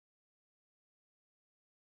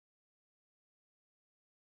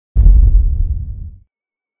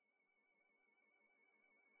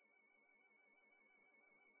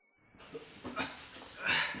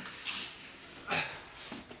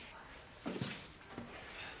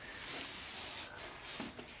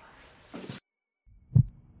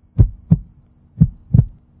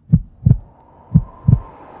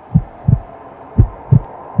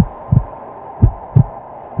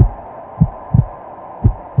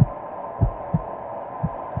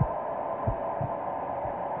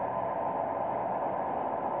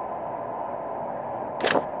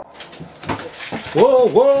Whoa,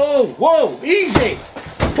 whoa, whoa! Easy!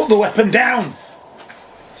 Put the weapon down!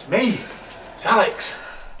 It's me. It's Alex.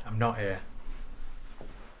 I'm not here. I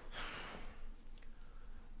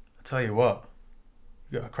tell you what,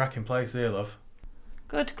 you got a cracking place here, love.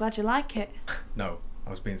 Good, glad you like it. No, I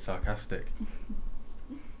was being sarcastic.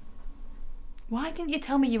 Why didn't you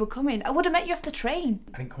tell me you were coming? I would have met you off the train.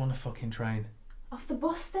 I didn't come on a fucking train. Off the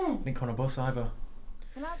bus then? I didn't come on a bus either.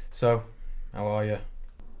 Well, So, how are you?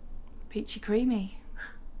 peachy creamy.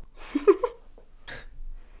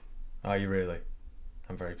 Are you really?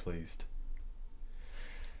 I'm very pleased.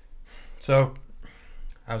 So,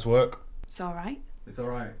 how's work? It's alright. It's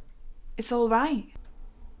alright. It's alright.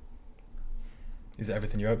 Is it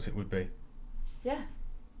everything you hoped it would be? Yeah.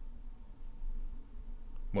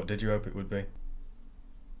 What did you hope it would be?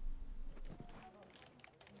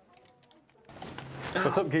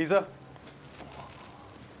 What's up, geezer?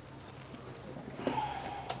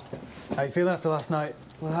 How you feeling after last night?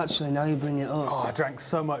 Well, actually, now you bring it up. Oh, I drank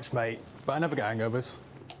so much, mate, but I never get hangovers.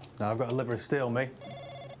 Now I've got a liver of steel, me.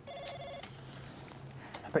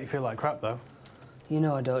 I bet you feel like crap, though. You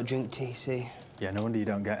know I don't drink TC. Yeah, no wonder you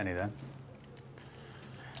don't get any, then.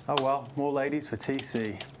 Oh, well, more ladies for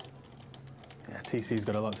TC. Yeah, TC's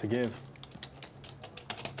got a lot to give.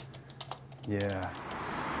 Yeah.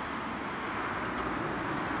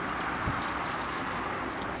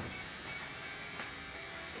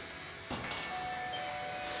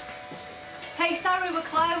 Hey, sorry, we're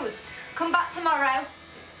closed. Come back tomorrow.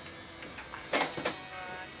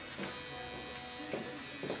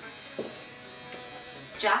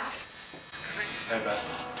 Jack? Hey, Beth.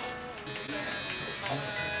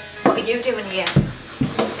 What are you doing here?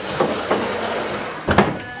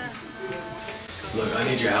 Look, I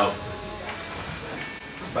need your help.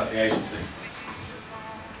 It's about the agency.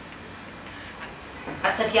 I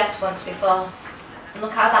said yes once before. And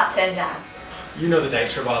look how that turned out. You know the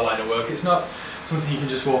nature of our line of work. It's not something you can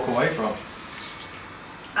just walk away from.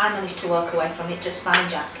 I managed to walk away from it just fine,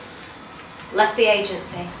 Jack. Left the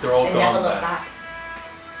agency. They're all and gone never looked then. back.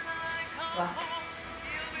 What?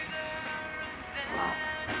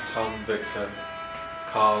 What? Tom, Victor,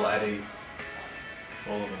 Carl, Eddie,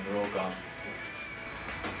 all of them, they're all gone.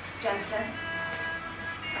 Jensen?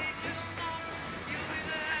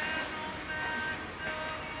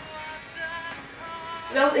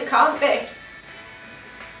 No, they can't be.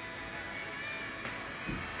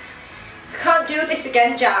 I can't do this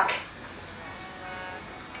again, Jack.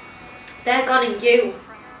 They're gone and you.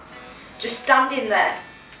 Just standing there.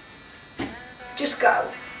 Just go.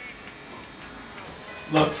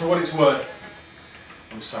 Look, for what it's worth,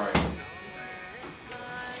 I'm sorry.